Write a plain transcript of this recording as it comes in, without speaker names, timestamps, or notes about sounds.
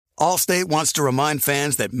Allstate wants to remind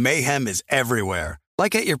fans that mayhem is everywhere,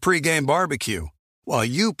 like at your pregame barbecue. While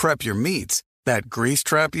you prep your meats, that grease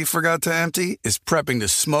trap you forgot to empty is prepping to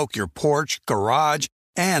smoke your porch, garage,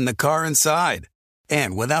 and the car inside.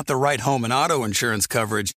 And without the right home and auto insurance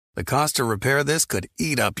coverage, the cost to repair this could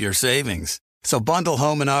eat up your savings. So bundle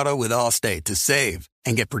home and auto with Allstate to save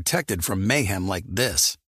and get protected from mayhem like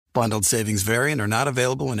this. Bundled savings vary and are not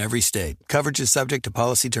available in every state. Coverage is subject to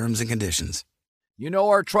policy terms and conditions. You know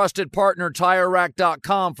our trusted partner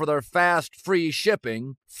TireRack.com for their fast, free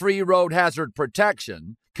shipping, free road hazard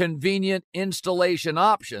protection, convenient installation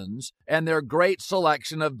options, and their great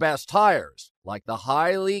selection of best tires, like the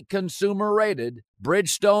highly consumer-rated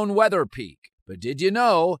Bridgestone Weather Peak. But did you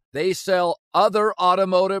know they sell other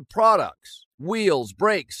automotive products? Wheels,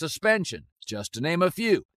 brakes, suspension, just to name a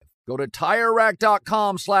few. Go to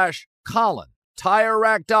TireRack.com/Colin.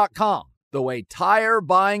 TireRack.com, the way tire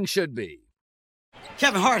buying should be.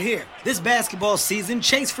 Kevin Hart here. This basketball season,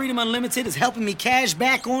 Chase Freedom Unlimited is helping me cash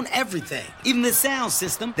back on everything, even the sound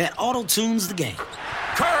system that auto-tunes the game.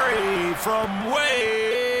 Curry from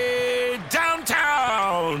way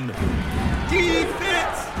downtown.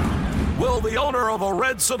 Defense! Will the owner of a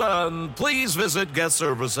red sedan please visit guest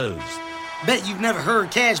services? Bet you've never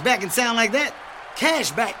heard cash back and sound like that.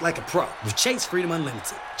 Cash back like a pro with Chase Freedom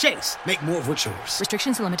Unlimited. Chase, make more of what's yours.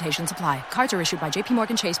 Restrictions and limitations apply. Cards are issued by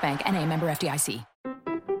JPMorgan Chase Bank and a member FDIC.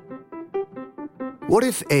 What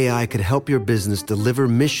if AI could help your business deliver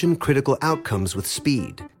mission-critical outcomes with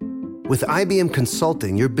speed? With IBM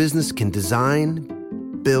Consulting, your business can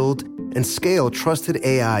design, build, and scale trusted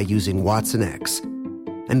AI using Watson X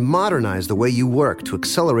and modernize the way you work to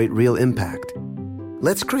accelerate real impact.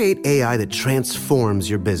 Let's create AI that transforms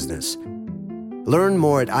your business. Learn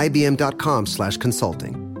more at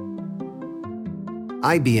ibm.com/consulting.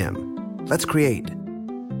 IBM. Let's create.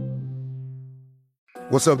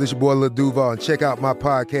 What's up, this your boy Lil Duval, and check out my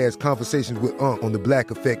podcast, Conversations with Unc, on the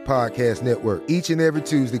Black Effect Podcast Network. Each and every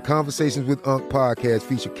Tuesday, Conversations with Unc podcast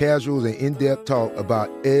feature casuals and in-depth talk about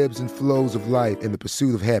ebbs and flows of life and the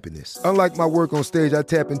pursuit of happiness. Unlike my work on stage, I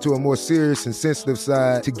tap into a more serious and sensitive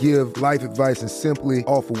side to give life advice and simply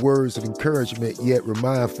offer words of encouragement, yet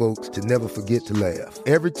remind folks to never forget to laugh.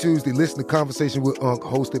 Every Tuesday, listen to Conversation with Unc,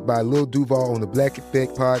 hosted by Lil Duval on the Black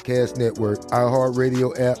Effect Podcast Network,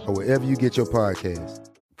 iHeartRadio app, or wherever you get your podcasts.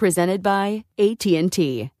 Presented by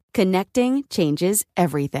AT&T. Connecting changes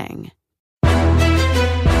everything.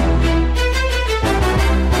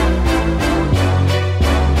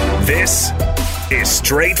 This is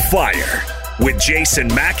Straight Fire with Jason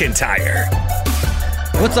McIntyre.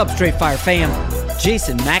 What's up, Straight Fire fam?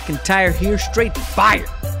 Jason McIntyre here, Straight Fire.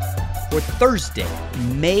 For Thursday,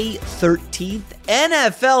 May 13th,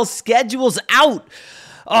 NFL schedule's out.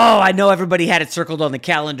 Oh, I know everybody had it circled on the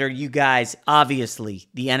calendar. You guys, obviously,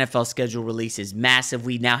 the NFL schedule release is massive.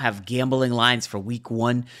 We now have gambling lines for week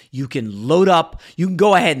 1. You can load up. You can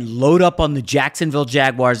go ahead and load up on the Jacksonville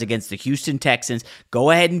Jaguars against the Houston Texans. Go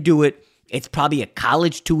ahead and do it. It's probably a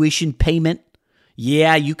college tuition payment.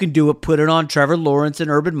 Yeah, you can do it. Put it on Trevor Lawrence and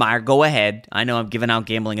Urban Meyer. Go ahead. I know I'm giving out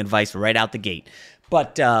gambling advice right out the gate.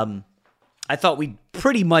 But I thought we'd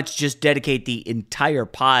pretty much just dedicate the entire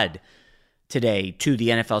pod today to the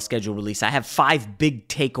NFL schedule release. I have 5 big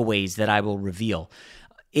takeaways that I will reveal.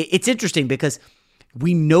 It's interesting because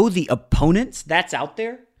we know the opponents that's out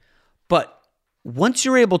there, but once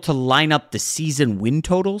you're able to line up the season win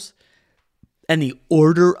totals and the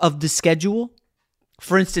order of the schedule,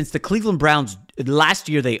 for instance, the Cleveland Browns, last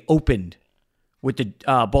year they opened with the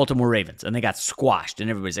Baltimore Ravens, and they got squashed, and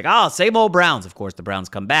everybody's like, oh, same old Browns. Of course, the Browns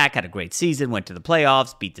come back, had a great season, went to the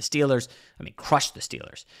playoffs, beat the Steelers. Crushed the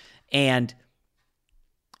Steelers. And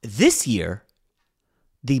this year,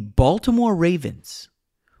 the Baltimore Ravens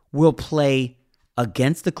will play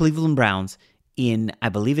against the Cleveland Browns in, I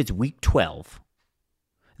believe it's week 12.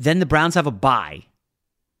 Then the Browns have a bye.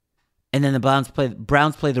 And then the Browns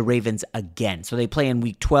play the Ravens again. So they play in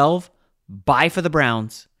week 12, bye for the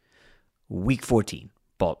Browns, week 14,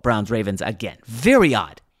 Browns-Ravens again. Very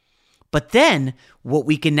odd. But then what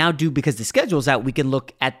we can now do, because the schedule's out, we can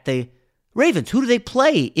look at the Ravens. Who do they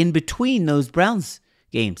play in between those Browns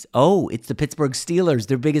games? Oh, it's the Pittsburgh Steelers,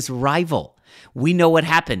 their biggest rival. We know what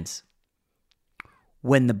happens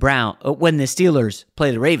when the Steelers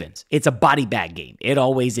play the Ravens. It's a body bag game. It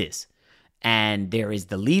always is. And there is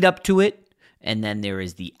the lead up to it, and then there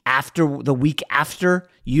is the week after.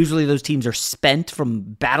 Usually those teams are spent from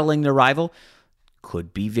battling their rival.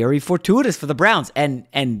 Could be very fortuitous for the Browns. And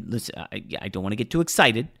listen, I don't want to get too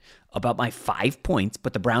excited about my 5 points,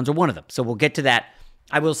 but the Browns are one of them. So we'll get to that.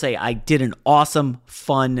 I will say I did an awesome,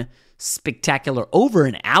 fun, spectacular, over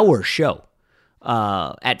an hour show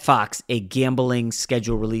at Fox, a gambling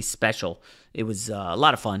schedule release special. It was a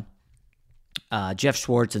lot of fun. Jeff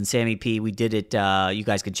Schwartz and Sammy P, we did it. You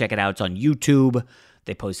guys can check it out. It's on YouTube.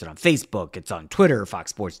 They post it on Facebook. It's on Twitter,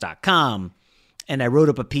 foxsports.com. And I wrote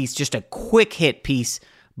up a piece, just a quick hit piece,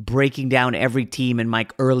 breaking down every team and my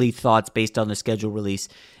early thoughts based on the schedule release.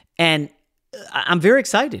 And I'm very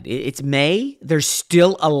excited. It's May. There's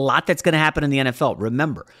still a lot that's going to happen in the NFL.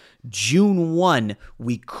 Remember, June 1,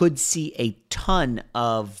 we could see a ton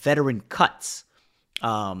of veteran cuts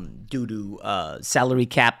due to salary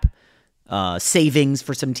cap savings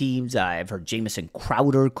for some teams. I've heard Jamison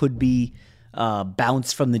Crowder could be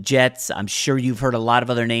bounced from the Jets. I'm sure you've heard a lot of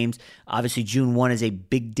other names. Obviously, June 1 is a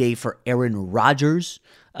big day for Aaron Rodgers.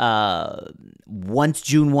 Once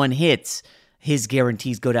June 1 hits, his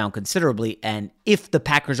guarantees go down considerably. And if the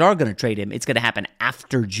Packers are going to trade him, it's going to happen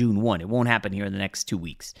after June 1. It won't happen here in the next 2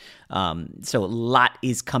 weeks. So a lot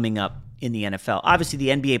is coming up in the NFL. Obviously, the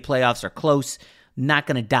NBA playoffs are close. Not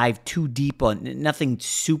going to dive too deep on. Nothing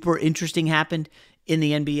super interesting happened in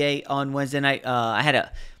the NBA on Wednesday night. I had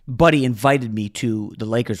a buddy invited me to the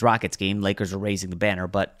Lakers-Rockets game. Lakers are raising the banner,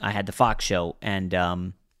 but I had the Fox show and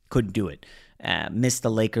couldn't do it. Missed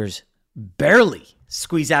the Lakers barely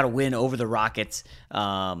squeeze out a win over the Rockets.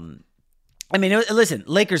 I mean, listen,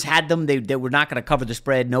 Lakers had them. They were not going to cover the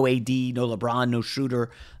spread. No AD, no LeBron, no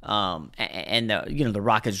Schroeder. The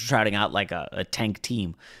Rockets are trotting out like a tank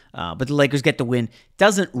team. But the Lakers get the win.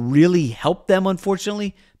 Doesn't really help them,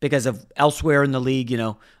 unfortunately, because of elsewhere in the league.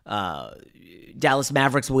 Dallas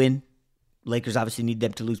Mavericks win. Lakers obviously need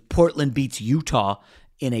them to lose. Portland beats Utah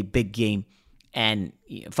in a big game. And,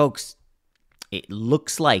 folks, it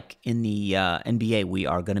looks like in the NBA we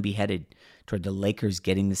are going to be headed toward the Lakers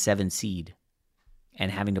getting the 7th seed and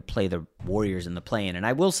having to play the Warriors in the play-in. And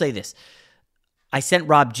I will say this. I sent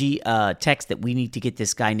Rob G a text that we need to get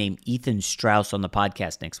this guy named Ethan Strauss on the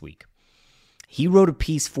podcast next week. He wrote a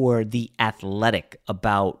piece for The Athletic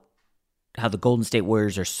about how the Golden State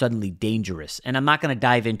Warriors are suddenly dangerous. And I'm not going to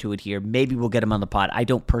dive into it here. Maybe we'll get him on the pod. I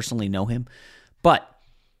don't personally know him. But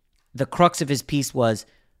the crux of his piece was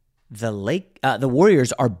the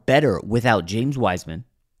Warriors are better without James Wiseman,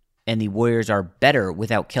 and the Warriors are better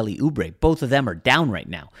without Kelly Oubre. Both of them are down right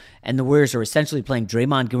now. And the Warriors are essentially playing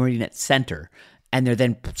Draymond Green at center, and they're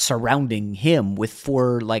then surrounding him with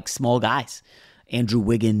 4 small guys. Andrew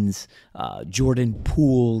Wiggins, Jordan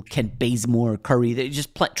Poole, Kent Bazemore, Curry. They're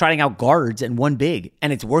just trotting out guards and one big,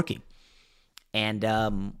 and it's working.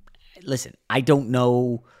 And listen, I don't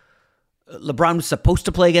know. LeBron was supposed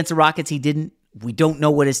to play against the Rockets. He didn't. We don't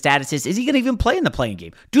know what his status is. Is he going to even play in the play-in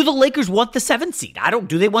game? Do the Lakers want the 7th seed?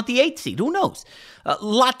 Do they want the 8th seed? Who knows? A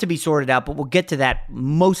lot to be sorted out, but we'll get to that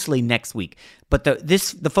mostly next week. But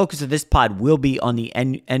the focus of this pod will be on the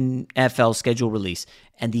NFL schedule release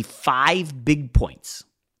and the 5 big points.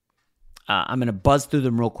 I'm going to buzz through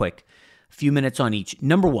them real quick. A few minutes on each.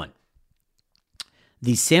 Number 1,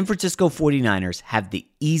 the San Francisco 49ers have the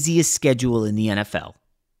easiest schedule in the NFL.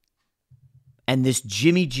 And this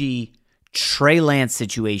Jimmy G, Trey Lance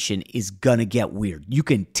situation is going to get weird. You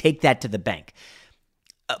can take that to the bank.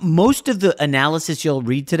 Most of the analysis you'll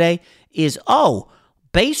read today is,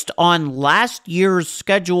 based on last year's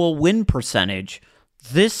schedule win percentage,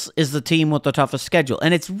 this is the team with the toughest schedule.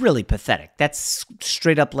 And it's really pathetic. That's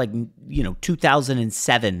straight up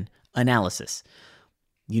 2007 analysis.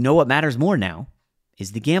 You know what matters more now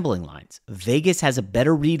is the gambling lines. Vegas has a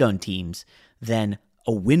better read on teams than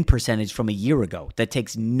a win percentage from a year ago that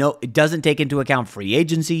it doesn't take into account free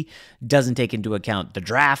agency, doesn't take into account the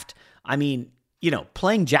draft. I mean,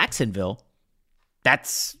 playing Jacksonville,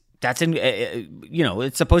 it's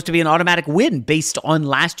supposed to be an automatic win based on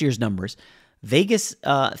last year's numbers. Vegas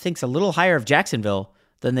thinks a little higher of Jacksonville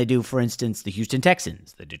than they do, for instance, the Houston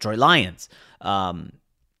Texans, the Detroit Lions. And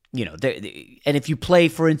if you play,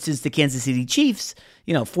 for instance, the Kansas City Chiefs,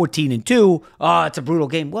 14-2, it's a brutal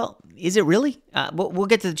game. Well, is it really? We'll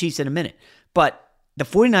get to the Chiefs in a minute. But the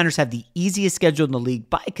 49ers have the easiest schedule in the league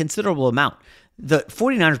by a considerable amount. The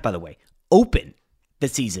 49ers, by the way, open the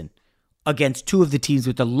season against 2 of the teams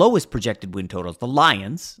with the lowest projected win totals, the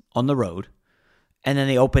Lions on the road, and then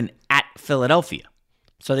they open at Philadelphia.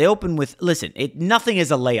 So they open with, nothing is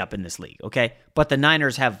a layup in this league, okay? But the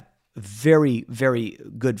Niners have very, very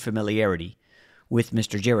good familiarity with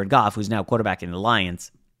Mr. Jared Goff, who's now quarterback in the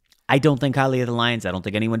Lions. I don't think highly of the Lions. I don't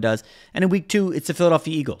think anyone does. And in week 2, it's the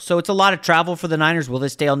Philadelphia Eagles. So it's a lot of travel for the Niners. Will they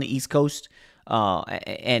stay on the East Coast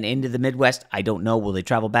and into the Midwest? I don't know. Will they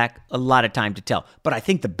travel back? A lot of time to tell. But I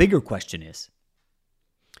think the bigger question is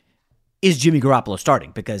Jimmy Garoppolo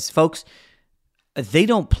starting? Because, folks, they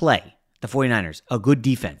don't play, the 49ers, a good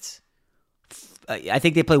defense I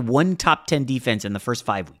think they play one top 10 defense in the first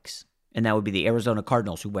 5 weeks, and that would be the Arizona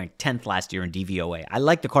Cardinals, who ranked 10th last year in DVOA. I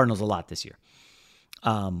like the Cardinals a lot this year.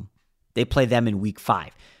 They play them in week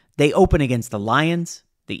 5. They open against the Lions,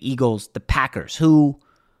 the Eagles, the Packers, who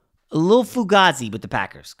a little fugazi with the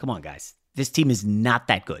Packers. Come on, guys. This team is not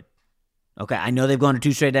that good. Okay, I know they've gone to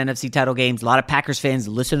 2 straight NFC title games. A lot of Packers fans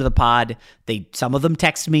listen to the pod. Some of them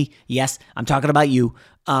text me. Yes, I'm talking about you.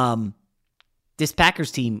 This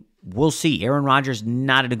Packers team, we'll see. Aaron Rodgers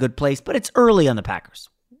not in a good place, but it's early on the Packers.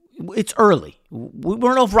 It's early. We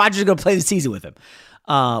don't know if Rodgers is going to play the season with him.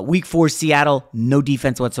 Week 4, Seattle, no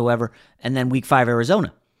defense whatsoever. And then week 5,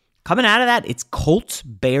 Arizona. Coming out of that, it's Colts,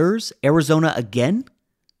 Bears, Arizona again.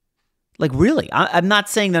 Like, really? I'm not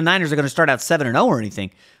saying the Niners are going to start out 7-0 or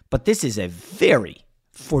anything, but this is a very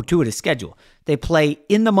fortuitous schedule. They play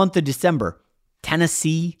in the month of December,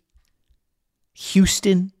 Tennessee,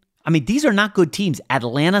 Houston. I mean, these are not good teams.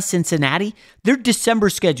 Atlanta, Cincinnati, their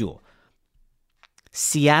December schedule.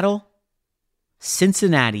 Seattle,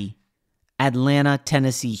 Cincinnati, Atlanta,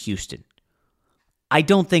 Tennessee, Houston. I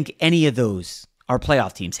don't think any of those are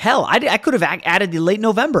playoff teams. Hell, I could have added the late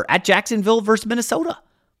November at Jacksonville versus Minnesota.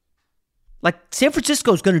 Like, San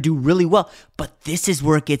Francisco is going to do really well, but this is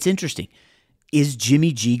where it gets interesting. Is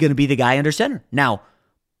Jimmy G going to be the guy under center? Now,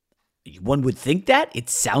 one would think that. It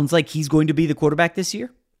sounds like he's going to be the quarterback this year.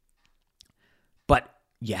 But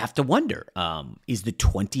you have to wonder, is the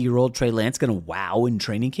 20-year-old Trey Lance going to wow in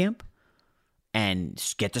training camp and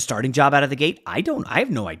get the starting job out of the gate? I have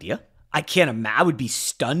no idea. I would be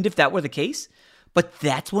stunned if that were the case. But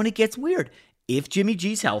that's when it gets weird. If Jimmy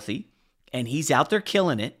G's healthy and he's out there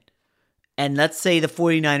killing it, and let's say the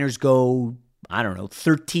 49ers go,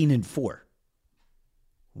 13-4.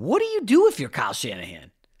 What do you do if you're Kyle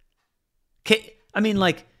Shanahan?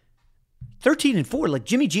 13-4. Like,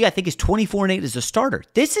 Jimmy G, I think, is 24-8 as a starter.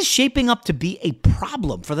 This is shaping up to be a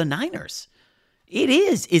problem for the Niners. It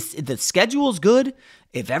is. The schedule's good.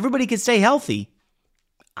 If everybody can stay healthy,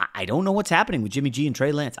 I don't know what's happening with Jimmy G and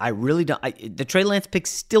Trey Lance. I really don't. The Trey Lance pick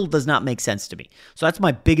still does not make sense to me. So that's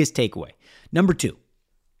my biggest takeaway. Number 2.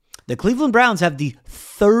 The Cleveland Browns have the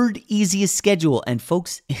 3rd easiest schedule. And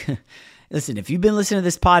folks, listen, if you've been listening to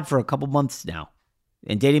this pod for a couple months now,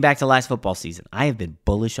 and dating back to last football season, I have been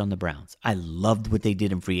bullish on the Browns. I loved what they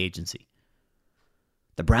did in free agency.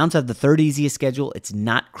 The Browns have the 3rd easiest schedule. It's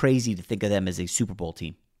not crazy to think of them as a Super Bowl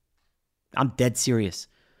team. I'm dead serious.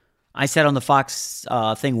 I said on the Fox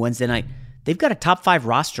thing Wednesday night, they've got a top 5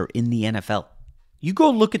 roster in the NFL. You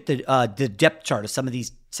go look at the depth chart of some of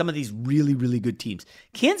these really, really good teams.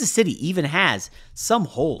 Kansas City even has some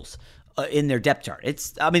holes in their depth chart.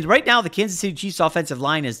 Right now the Kansas City Chiefs offensive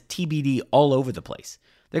line is TBD all over the place.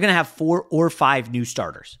 They're going to have 4 or 5 new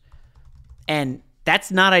starters. And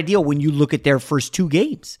that's not ideal when you look at their first 2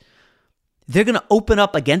 games. They're going to open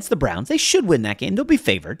up against the Browns. They should win that game. They'll be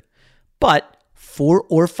favored. But 4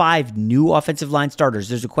 or 5 new offensive line starters.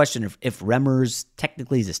 There's a question if Remmers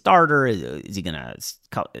technically is a starter. Is he going to...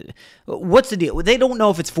 What's the deal? They don't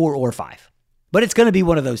know if it's 4 or 5. But it's going to be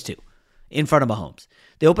one of those 2 in front of Mahomes.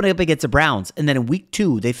 They open up against the Browns, and then in week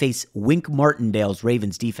 2, they face Wink Martindale's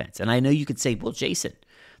Ravens defense. And I know you could say, well, Jason,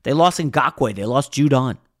 they lost Ngakoue. They lost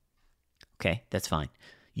Judon. Okay, that's fine.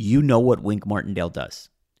 You know what Wink Martindale does.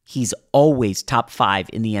 He's always top 5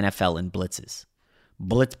 in the NFL in blitzes.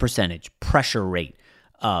 Blitz percentage, pressure rate,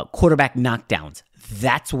 quarterback knockdowns.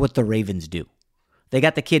 That's what the Ravens do. They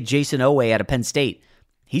got the kid Jason Owe out of Penn State.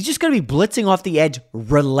 He's just going to be blitzing off the edge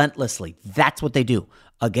relentlessly. That's what they do.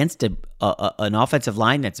 Against an offensive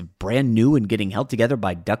line that's brand new and getting held together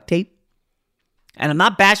by duct tape. And I'm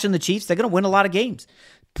not bashing the Chiefs. They're going to win a lot of games.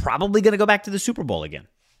 Probably going to go back to the Super Bowl again.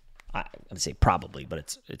 I'm going to say probably,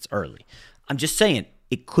 but it's early. I'm just saying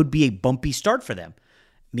it could be a bumpy start for them.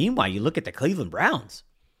 Meanwhile, you look at the Cleveland Browns.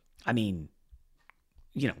 I mean,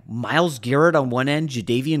 Myles Garrett on one end,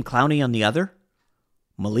 Jadeveon Clowney on the other,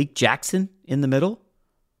 Malik Jackson in the middle.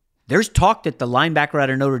 There's talk that the linebacker out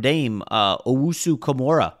of Notre Dame, Owusu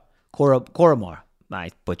Koramoah,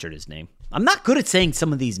 I butchered his name. I'm not good at saying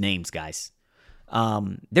some of these names, guys.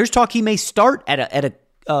 There's talk he may start at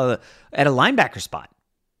a linebacker spot.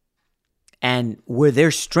 And where their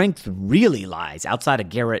strength really lies, outside of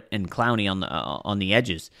Garrett and Clowney on the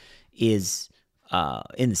edges, is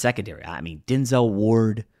in the secondary. I mean, Denzel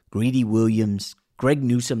Ward, Greedy Williams, Greg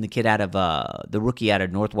Newsome, the kid out of the rookie out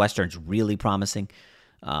of Northwestern, is really promising.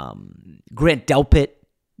 Grant Delpit,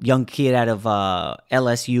 young kid out of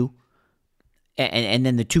LSU, and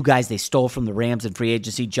then the 2 guys they stole from the Rams in free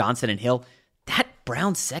agency, Johnson and Hill. That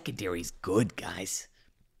Browns secondary is good, guys.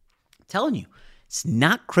 I'm telling you. It's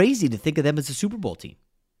not crazy to think of them as a Super Bowl team.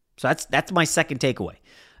 So that's my second takeaway.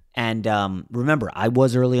 And remember, I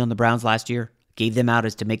was early on the Browns last year. Gave them out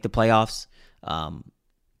as to make the playoffs.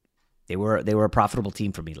 They were a profitable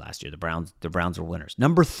team for me last year. The Browns were winners.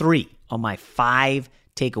 Number 3 on my 5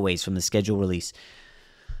 takeaways from the schedule release.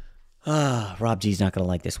 Rob G's not going to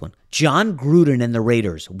like this one. Jon Gruden and the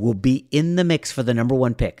Raiders will be in the mix for the number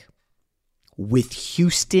 1 pick with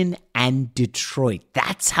Houston and Detroit.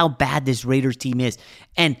 That's how bad this Raiders team is.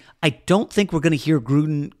 And I don't think we're going to hear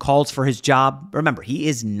Gruden calls for his job. Remember, he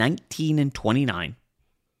is 19-29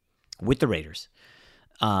 with the Raiders.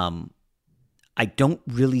 I don't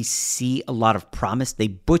really see a lot of promise.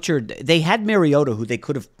 They had Mariota, who they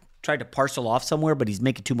could have tried to parcel off somewhere, but he's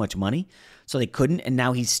making too much money, so they couldn't, and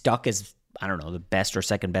now he's stuck as, I don't know, the best or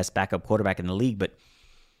second best backup quarterback in the league. But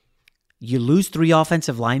you lose 3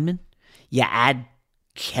 offensive linemen, you add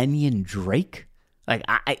Kenyon Drake. Like,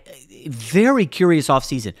 I very curious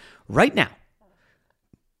offseason. Right now,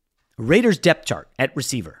 Raiders depth chart at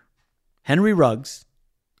receiver: Henry Ruggs,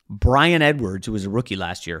 Brian Edwards, who was a rookie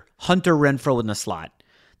last year, Hunter Renfrow in the slot.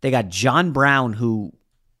 They got John Brown, who,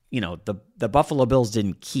 the Buffalo Bills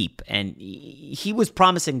didn't keep, and he was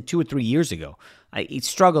promising 2 or 3 years ago. He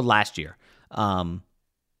struggled last year.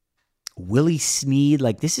 Willie Snead,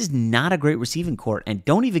 this is not a great receiving corps, and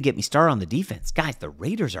don't even get me started on the defense. Guys, the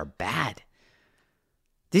Raiders are bad.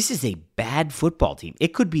 This is a bad football team.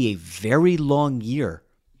 It could be a very long year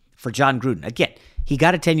for Jon Gruden. Again, he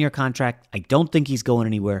got a 10-year contract. I don't think he's going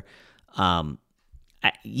anywhere.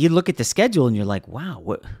 You look at the schedule and you're like,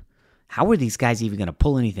 wow, how are these guys even going to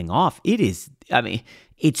pull anything off?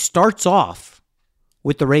 It starts off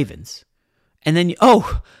with the Ravens. And then,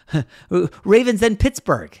 Ravens, then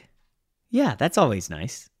Pittsburgh. Yeah, that's always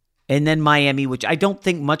nice. And then Miami, which I don't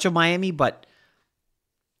think much of Miami, but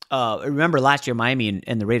remember last year Miami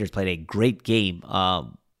and the Raiders played a great game.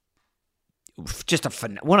 Just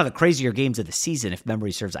one of the crazier games of the season, if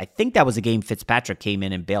memory serves. I think that was a game Fitzpatrick came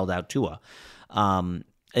in and bailed out Tua.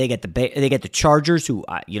 They get the Chargers, who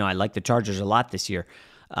I like the Chargers a lot this year.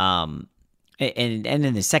 And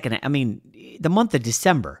in the second, the month of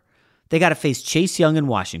December, they got to face Chase Young in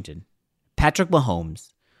Washington, Patrick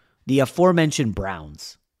Mahomes, the aforementioned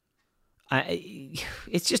Browns.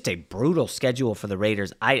 It's just a brutal schedule for the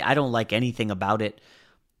Raiders. I don't like anything about it.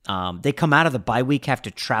 They come out of the bye week, have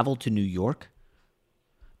to travel to New York.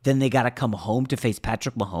 Then they got to come home to face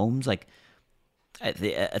Patrick Mahomes.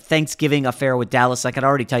 A Thanksgiving affair with Dallas. I could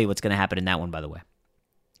already tell you what's going to happen in that one, by the way.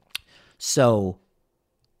 So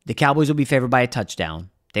the Cowboys will be favored by a touchdown.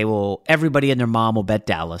 Everybody and their mom will bet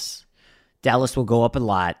Dallas. Dallas will go up a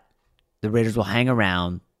lot. The Raiders will hang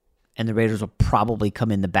around, and the Raiders will probably come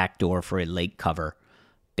in the back door for a late cover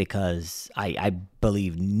because I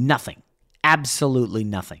believe nothing. Absolutely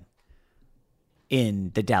nothing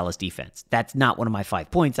in the Dallas defense. That's not one of my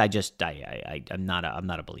 5 points. I'm not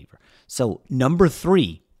a believer. So number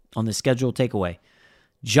 3 on the schedule takeaway,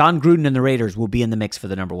 Jon Gruden and the Raiders will be in the mix for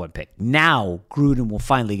the number 1 pick. Now Gruden will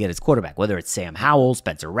finally get his quarterback, whether it's Sam Howell,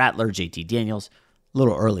 Spencer Rattler, JT Daniels. A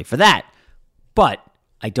little early for that, but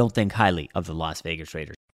I don't think highly of the Las Vegas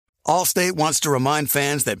Raiders. Allstate wants to remind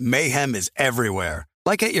fans that mayhem is everywhere,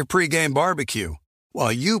 like at your pregame barbecue.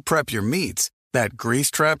 While you prep your meats, that grease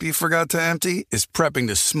trap you forgot to empty is prepping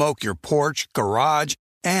to smoke your porch, garage,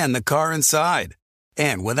 and the car inside.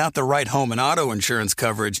 And without the right home and auto insurance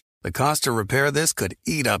coverage, the cost to repair this could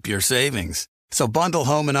eat up your savings. So bundle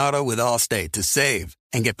home and auto with Allstate to save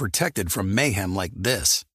and get protected from mayhem like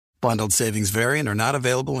this. Bundled savings vary and are not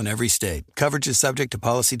available in every state. Coverage is subject to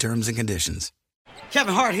policy terms and conditions.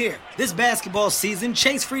 Kevin Hart here. This basketball season,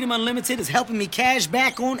 Chase Freedom Unlimited is helping me cash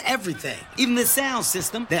back on everything. Even the sound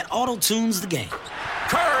system that auto-tunes the game.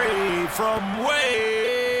 Curry from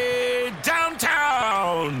way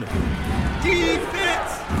downtown.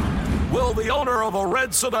 Defense! Will the owner of a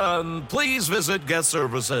red sedan please visit guest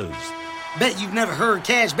services? Bet you've never heard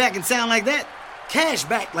cash back and sound like that. Cash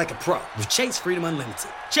back like a pro with Chase Freedom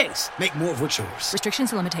Unlimited. Chase, make more of what's yours.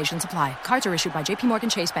 Restrictions and limitations apply. Cards are issued by JP Morgan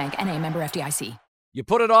Chase Bank, N.A., member FDIC. You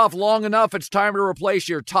put it off long enough, it's time to replace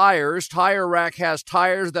your tires. Tire Rack has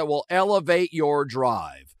tires that will elevate your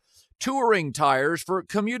drive. Touring tires for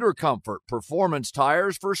commuter comfort, performance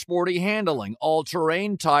tires for sporty handling,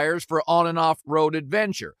 all-terrain tires for on- and off-road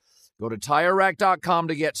adventure. Go to TireRack.com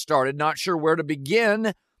to get started. Not sure where to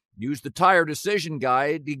begin? Use the Tire Decision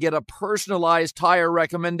Guide to get a personalized tire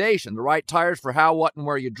recommendation, the right tires for how, what, and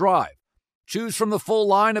where you drive. Choose from the full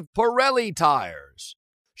line of Pirelli tires.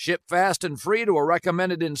 Ship fast and free to a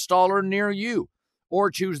recommended installer near you. Or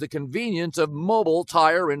choose the convenience of mobile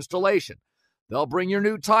tire installation. They'll bring your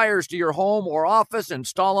new tires to your home or office and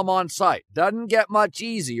install them on site. Doesn't get much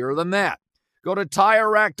easier than that. Go to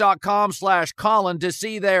TireRack.com/Colin to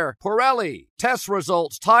see their Pirelli test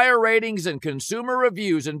results, tire ratings, and consumer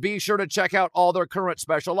reviews, and be sure to check out all their current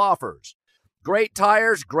special offers. Great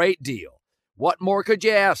tires, great deal. What more could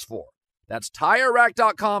you ask for? That's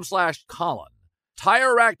TireRack.com/Colin.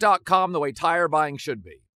 TireRack.com, the way tire buying should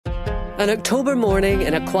be. An October morning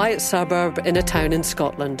in a quiet suburb in a town in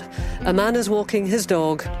Scotland. A man is walking his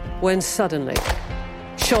dog when suddenly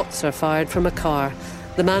shots are fired from a car.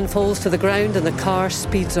 The man falls to the ground and the car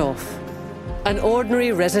speeds off. An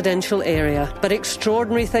ordinary residential area, but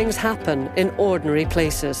extraordinary things happen in ordinary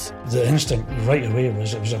places. The instinct right away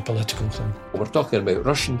was it was a political thing. We're talking about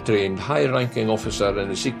Russian-trained, high-ranking officer in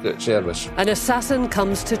the Secret Service. An Assassin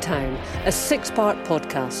Comes to Town, a 6-part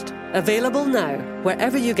podcast. Available now,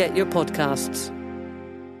 wherever you get your podcasts.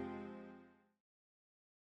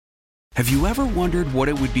 Have you ever wondered what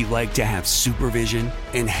it would be like to have supervision,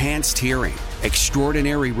 enhanced hearing,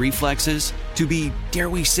 extraordinary reflexes, to be, dare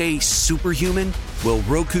we say, superhuman? Well,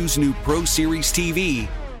 Roku's new Pro Series TV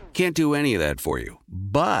can't do any of that for you.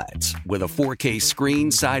 But with a 4K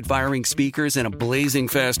screen, side-firing speakers, and a blazing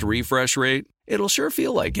fast refresh rate, it'll sure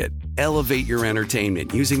feel like it. Elevate your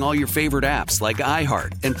entertainment using all your favorite apps like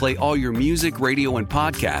iHeart and play all your music, radio, and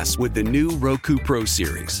podcasts with the new Roku Pro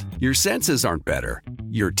Series. Your senses aren't better.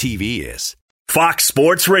 Your TV is. Fox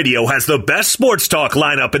Sports Radio has the best sports talk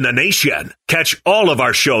lineup in the nation. Catch all of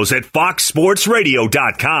our shows at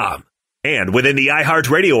foxsportsradio.com. And within the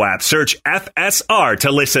iHeartRadio app, search FSR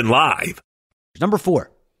to listen live. Number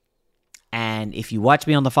 4. And if you watch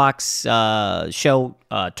me on the Fox show,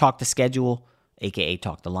 Talk the Schedule, a.k.a.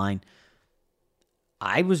 Talk the Line,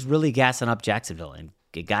 I was really gassing up Jacksonville. And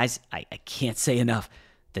guys, I can't say enough.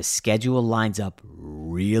 The schedule lines up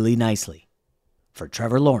really nicely for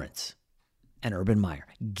Trevor Lawrence and Urban Meyer.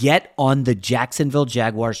 Get on the Jacksonville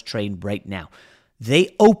Jaguars train right now.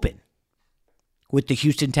 They open with the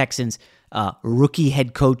Houston Texans, rookie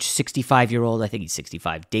head coach, 65-year-old, I think he's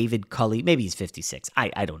 65, David Culley. Maybe he's 56.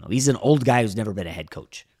 I don't know. He's an old guy who's never been a head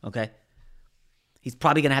coach, okay? He's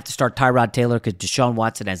probably going to have to start Tyrod Taylor because Deshaun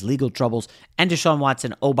Watson has legal troubles. And Deshaun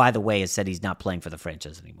Watson, oh, by the way, has said he's not playing for the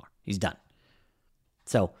franchise anymore. He's done.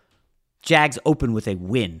 So, Jags open with a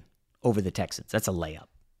win over the Texans. That's a layup.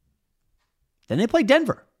 Then they play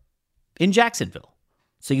Denver in Jacksonville.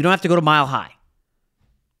 So you don't have to go to Mile High.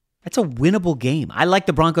 That's a winnable game. I like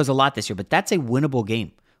the Broncos a lot this year, but that's a winnable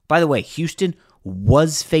game. By the way, Houston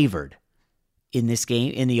was favored in this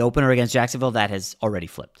game, in the opener against Jacksonville. That has already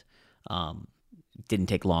flipped. Didn't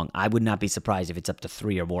take long. I would not be surprised if it's up to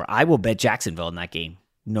 3 or more. I will bet Jacksonville in that game,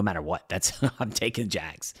 no matter what. I'm taking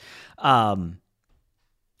Jags. And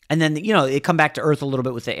then, it come back to earth a little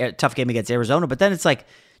bit with the tough game against Arizona, but then it's like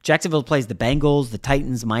Jacksonville plays the Bengals, the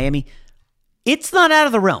Titans, Miami. It's not out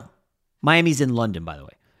of the realm. Miami's in London, by the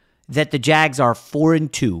way, that the Jags are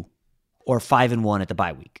 4-2 or 5-1 at the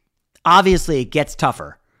bye week. Obviously, it gets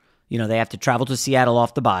tougher. They have to travel to Seattle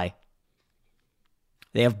off the bye.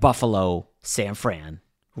 They have Buffalo, San Fran,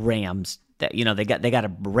 Rams. They got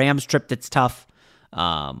a Rams trip that's tough.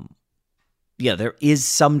 There is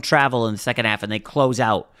some travel in the second half, and they close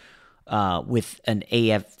out with an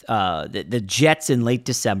the Jets in late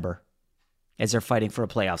December as they're fighting for a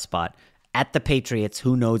playoff spot. At the Patriots,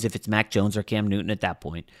 who knows if it's Mac Jones or Cam Newton at that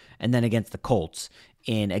point, and then against the Colts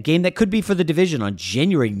in a game that could be for the division on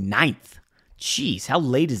January 9th. Jeez, how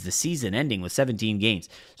late is the season ending with 17 games?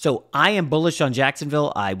 So I am bullish on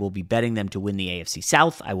Jacksonville. I will be betting them to win the AFC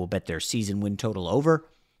South. I will bet their season win total over.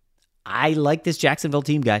 I like this Jacksonville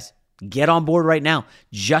team, guys. Get on board right now.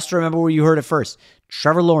 Just remember where you heard it first.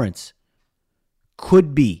 Trevor Lawrence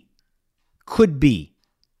could be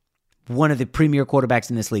one of the premier quarterbacks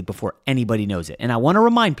in this league before anybody knows it. And I want to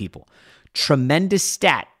remind people, tremendous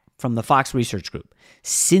stat from the Fox Research Group.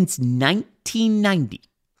 Since 1990,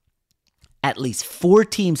 at least 4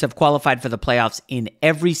 teams have qualified for the playoffs in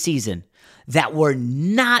every season that were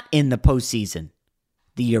not in the postseason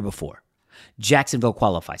the year before. Jacksonville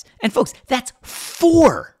qualifies. And folks, that's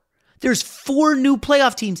 4. There's 4 new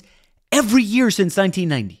playoff teams every year since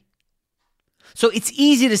 1990. So it's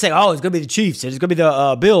easy to say, oh, it's going to be the Chiefs, and it's going to be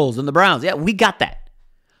the Bills and the Browns. Yeah, we got that.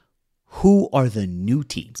 Who are the new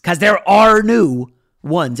teams? Because there are new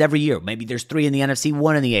ones every year. Maybe there's 3 in the NFC,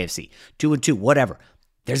 1 in the AFC, 2 and 2, whatever.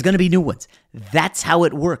 There's going to be new ones. That's how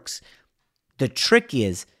it works. The trick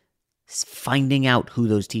is finding out who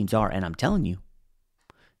those teams are. And I'm telling you,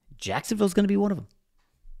 Jacksonville's going to be one of them.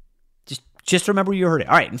 Just remember you heard it.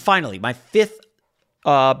 All right, and finally, my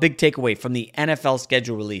 5th big takeaway from the NFL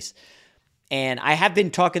schedule release. And I have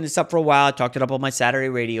been talking this up for a while. I talked it up on my Saturday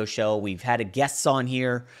radio show. We've had guests on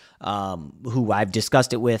here who I've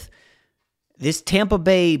discussed it with. This Tampa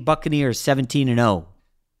Bay Buccaneers 17-0,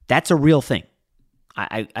 that's a real thing.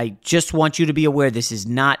 I just want you to be aware this is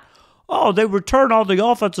not, they return all the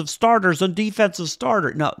offensive starters and defensive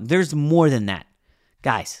starter. No, there's more than that.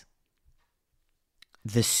 Guys,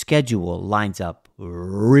 the schedule lines up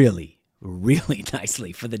really, really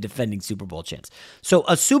nicely for the defending Super Bowl champs. So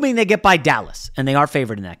assuming they get by Dallas, and they are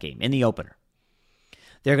favored in that game, in the opener,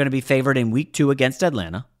 they're going to be favored in week 2 against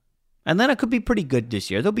Atlanta. Atlanta could be pretty good this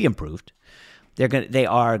year. They'll be improved. They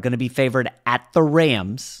are going to be favored at the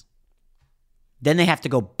Rams. Then they have to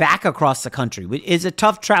go back across the country, which is a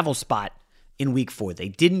tough travel spot in week 4. They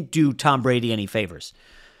didn't do Tom Brady any favors.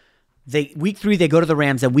 Week 3, they go to the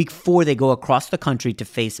Rams, and week 4, they go across the country to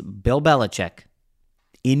face Bill Belichick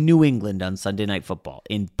in New England on Sunday Night Football,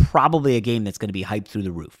 in probably a game that's going to be hyped through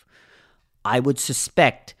the roof. I would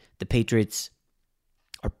suspect the Patriots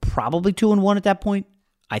are probably 2-1 at that point.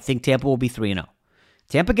 I think Tampa will be 3-0.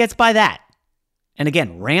 Tampa gets by that. And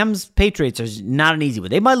again, Rams-Patriots is not an easy one.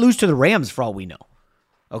 They might lose to the Rams for all we know.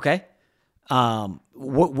 Okay?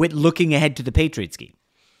 With looking ahead to the Patriots game.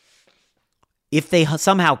 If they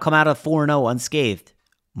somehow come out of 4-0 unscathed,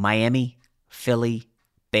 Miami, Philly,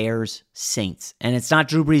 Bears, Saints. And it's not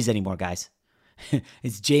Drew Brees anymore, guys.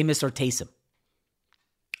 It's Jameis or Taysom.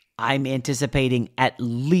 I'm anticipating at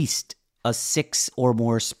least a 6 or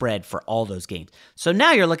more spread for all those games. So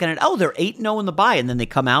now you're looking at, they're 8-0 in the bye, and then they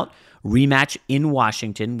come out, rematch in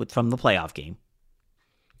Washington from the playoff game,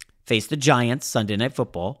 face the Giants Sunday Night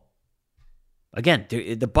Football. Again,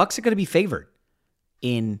 the Bucs are going to be favored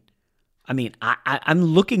I'm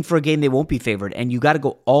looking for a game they won't be favored, and you got to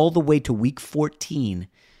go all the way to week 14.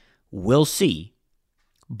 We'll see.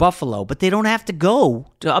 Buffalo, but they don't have to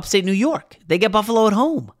go to upstate New York. They get Buffalo at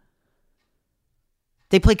home.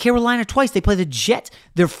 They play Carolina twice. They play the Jets.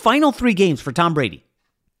 Their final 3 games for Tom Brady.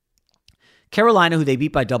 Carolina, who they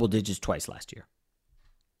beat by double digits twice last year.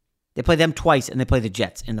 They play them twice, and they play the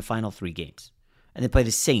Jets in the final 3 games. And they play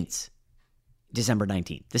the Saints December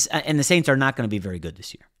 19th. And the Saints are not going to be very good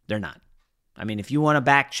this year. They're not. I mean, if you want to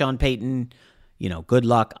back Sean Payton, good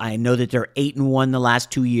luck. I know that they're 8-1 the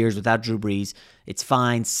last 2 years without Drew Brees. It's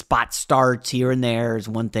fine. Spot starts here and there is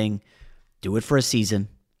one thing. Do it for a season.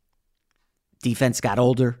 Defense got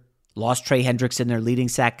older. Lost Trey Hendrickson, their leading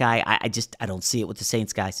sack guy. I don't see it with the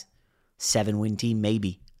Saints, guys. 7-win team,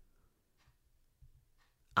 maybe.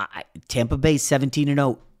 Tampa Bay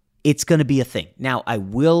 17-0. It's going to be a thing. Now, I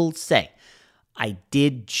will say, I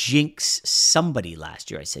did jinx somebody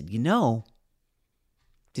last year. I said,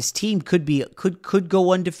 this team could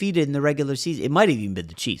go undefeated in the regular season. It might have even been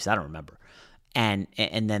the Chiefs. I don't remember. And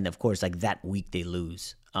then, of course, like that week they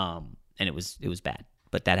lose. And it was bad.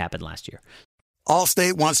 But that happened last year.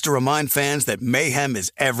 Allstate wants to remind fans that mayhem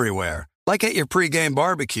is everywhere, like at your pregame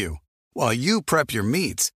barbecue. While you prep your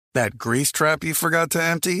meats, that grease trap you forgot to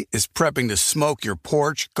empty is prepping to smoke your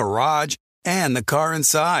porch, garage, and the car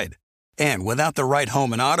inside. And without the right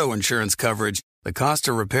home and auto insurance coverage, the cost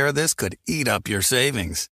to repair this could eat up your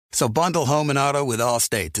savings. So bundle home and auto with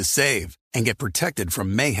Allstate to save and get protected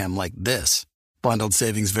from mayhem like this. Bundled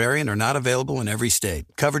savings vary and are not available in every state.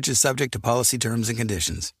 Coverage is subject to policy terms and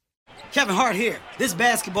conditions. Kevin Hart here. This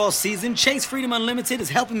basketball season, Chase Freedom Unlimited is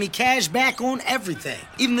helping me cash back on everything.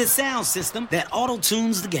 Even the sound system that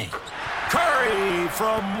auto-tunes the game. Curry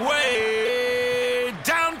from way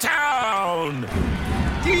downtown.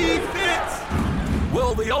 Defense!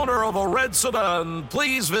 Will the owner of a red sedan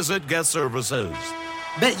please visit guest services?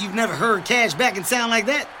 Bet you've never heard cash back and sound like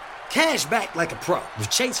that. Cash back like a pro with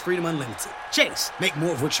Chase Freedom Unlimited. Chase, make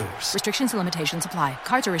more of what's yours. Restrictions and limitations apply.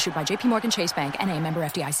 Cards are issued by JPMorgan Chase Bank, N.A., member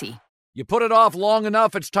FDIC. You put it off long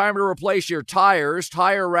enough, it's time to replace your tires.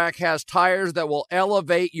 Tire Rack has tires that will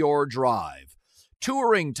elevate your drive.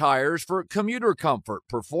 Touring tires for commuter comfort,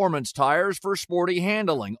 performance tires for sporty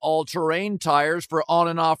handling, all-terrain tires for on-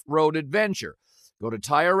 and off-road adventure. Go to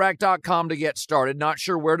TireRack.com to get started. Not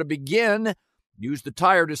sure where to begin? Use the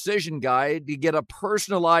Tire Decision Guide to get a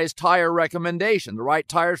personalized tire recommendation, the right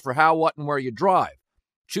tires for how, what, and where you drive.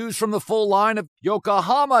 Choose from the full line of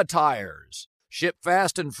Yokohama tires. Ship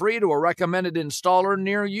fast and free to a recommended installer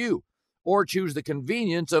near you. Or choose the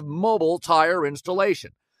convenience of mobile tire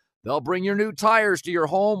installation. They'll bring your new tires to your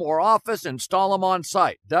home or office and install them on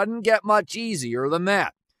site. Doesn't get much easier than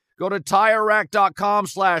that. Go to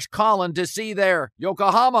TireRack.com/Colin to see their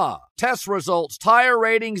Yokohama test results, tire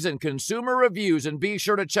ratings, and consumer reviews, and be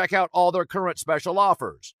sure to check out all their current special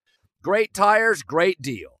offers. Great tires, great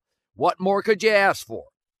deal. What more could you ask for?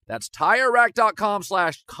 That's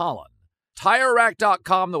TireRack.com/Colin.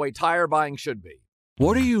 TireRack.com, the way tire buying should be.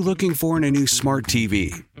 What are you looking for in a new smart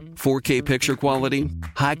TV? 4K picture quality?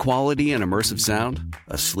 High quality and immersive sound?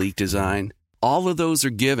 A sleek design? All of those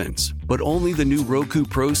are givens, but only the new Roku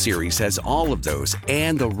Pro Series has all of those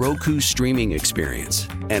and the Roku streaming experience,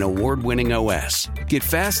 an award-winning OS. Get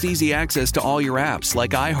fast, easy access to all your apps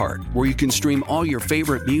like iHeart, where you can stream all your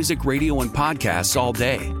favorite music, radio, and podcasts all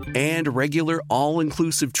day, and regular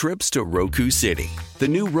all-inclusive trips to Roku City. The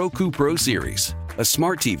new Roku Pro Series, a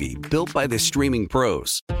smart TV built by the streaming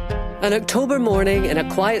pros. An October morning in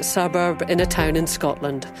a quiet suburb in a town in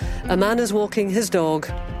Scotland, a man is walking his dog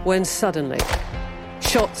when suddenly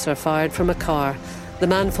shots are fired from a car. The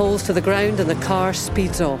man falls to the ground and the car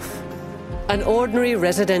speeds off. An ordinary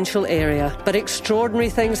residential area, but extraordinary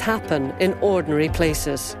things happen in ordinary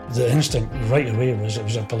places. The instinct right away was it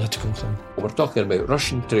was a political thing. We're talking about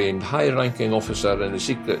Russian-trained, high-ranking officer in the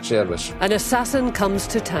Secret Service. An Assassin Comes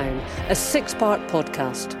to Town, a 6-part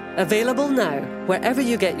podcast. Available now, wherever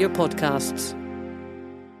you get your podcasts.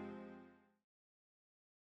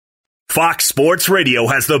 Fox Sports Radio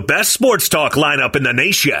has the best sports talk lineup in the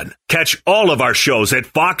nation. Catch all of our shows at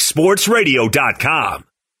foxsportsradio.com.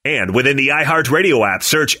 And within the iHeartRadio app,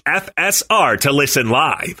 search FSR to listen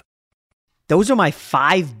live. Those are my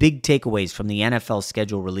 5 big takeaways from the NFL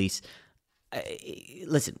schedule release.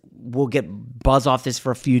 Listen, we'll get buzz off this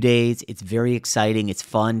for a few days. It's very exciting. It's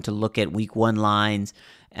fun to look at week 1 lines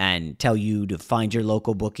and tell you to find your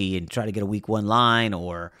local bookie and try to get a week 1 line,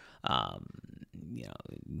 or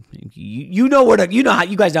you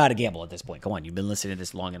guys know how to gamble at this point. Come on, you've been listening to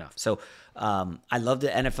this long enough. So I love the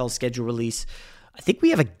NFL schedule release. I think we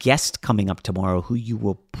have a guest coming up tomorrow who you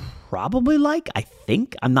will probably like.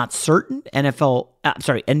 I'm not certain.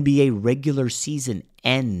 NBA regular season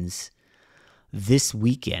ends this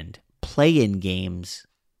weekend. Play-in games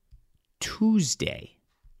Tuesday.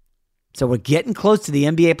 So we're getting close to the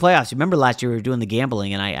NBA playoffs. Remember last year we were doing the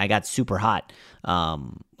gambling and I got super hot.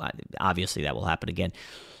 Obviously that will happen again.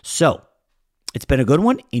 So it's been a good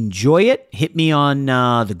one. Enjoy it. Hit me on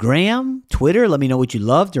the gram, Twitter. Let me know what you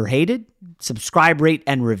loved or hated. Subscribe, rate,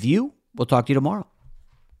 and review. We'll talk to you tomorrow.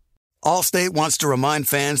 Allstate wants to remind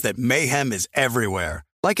fans that mayhem is everywhere,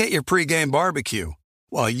 like at your pregame barbecue.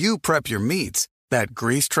 While you prep your meats, that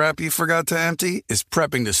grease trap you forgot to empty is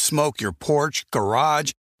prepping to smoke your porch,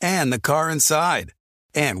 garage, and the car inside.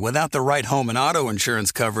 And without the right home and auto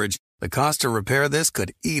insurance coverage, the cost to repair this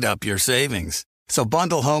could eat up your savings. So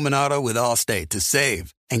bundle home and auto with Allstate to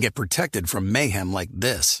save and get protected from mayhem like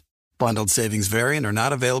this. Bundled savings vary and are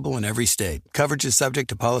not available in every state. Coverage is subject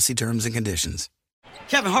to policy terms and conditions.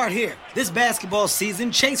 Kevin Hart here. This basketball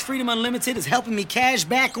season, Chase Freedom Unlimited is helping me cash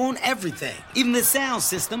back on everything. Even the sound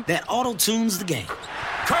system that auto-tunes the game.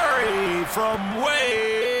 Curry from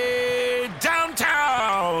way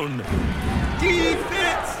downtown.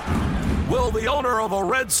 Defense. Will the owner of a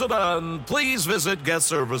red sedan please visit guest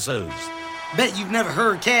services? Bet you've never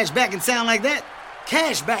heard cash back and sound like that.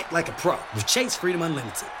 Cash back like a pro with Chase Freedom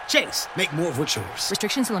Unlimited. Chase, make more of what's yours.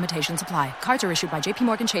 Restrictions and limitations apply. Cards are issued by JP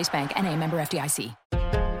Morgan Chase Bank, N.A., member FDIC.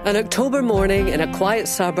 An October morning in a quiet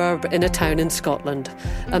suburb in a town in Scotland,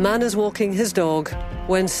 a man is walking his dog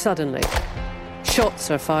when suddenly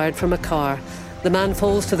shots are fired from a car. The man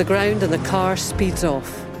falls to the ground and the car speeds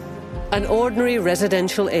off. An ordinary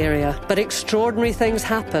residential area, but extraordinary things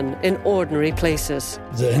happen in ordinary places.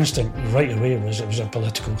 The instinct right away was it was a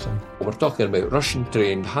political thing. We're talking about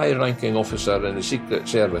Russian-trained, high-ranking officer in the Secret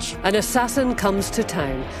Service. An Assassin Comes to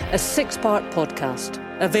Town, a 6-part podcast.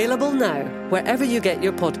 Available now, wherever you get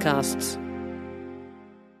your podcasts.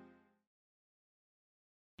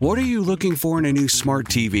 What are you looking for in a new smart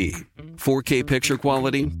TV? 4K picture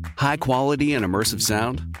quality? High quality and immersive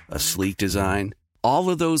sound? A sleek design?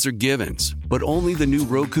 All of those are givens, but only the new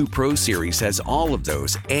Roku Pro Series has all of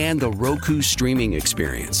those and the Roku streaming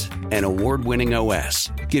experience, an award-winning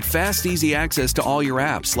OS. Get fast, easy access to all your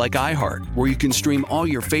apps like iHeart, where you can stream all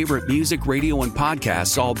your favorite music, radio, and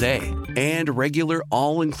podcasts all day, and regular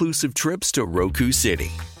all-inclusive trips to Roku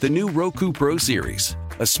City. The new Roku Pro Series,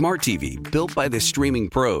 a smart TV built by the streaming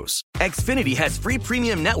pros. Xfinity has free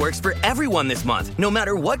premium networks for everyone this month, no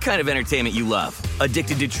matter what kind of entertainment you love.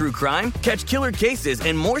 Addicted to true crime? Catch killer cases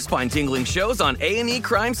and more spine-tingling shows on A&E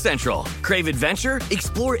Crime Central. Crave adventure?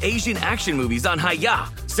 Explore Asian action movies on Hi-Ya.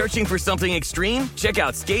 Searching for something extreme? Check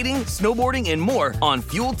out skating, snowboarding, and more on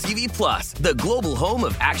Fuel TV Plus, the global home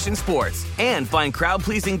of action sports. And find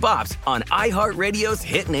crowd-pleasing bops on iHeartRadio's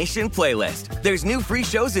Hit Nation playlist. There's new free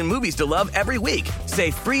shows and movies to love every week. Say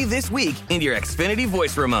free this week in your Xfinity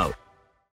voice remote.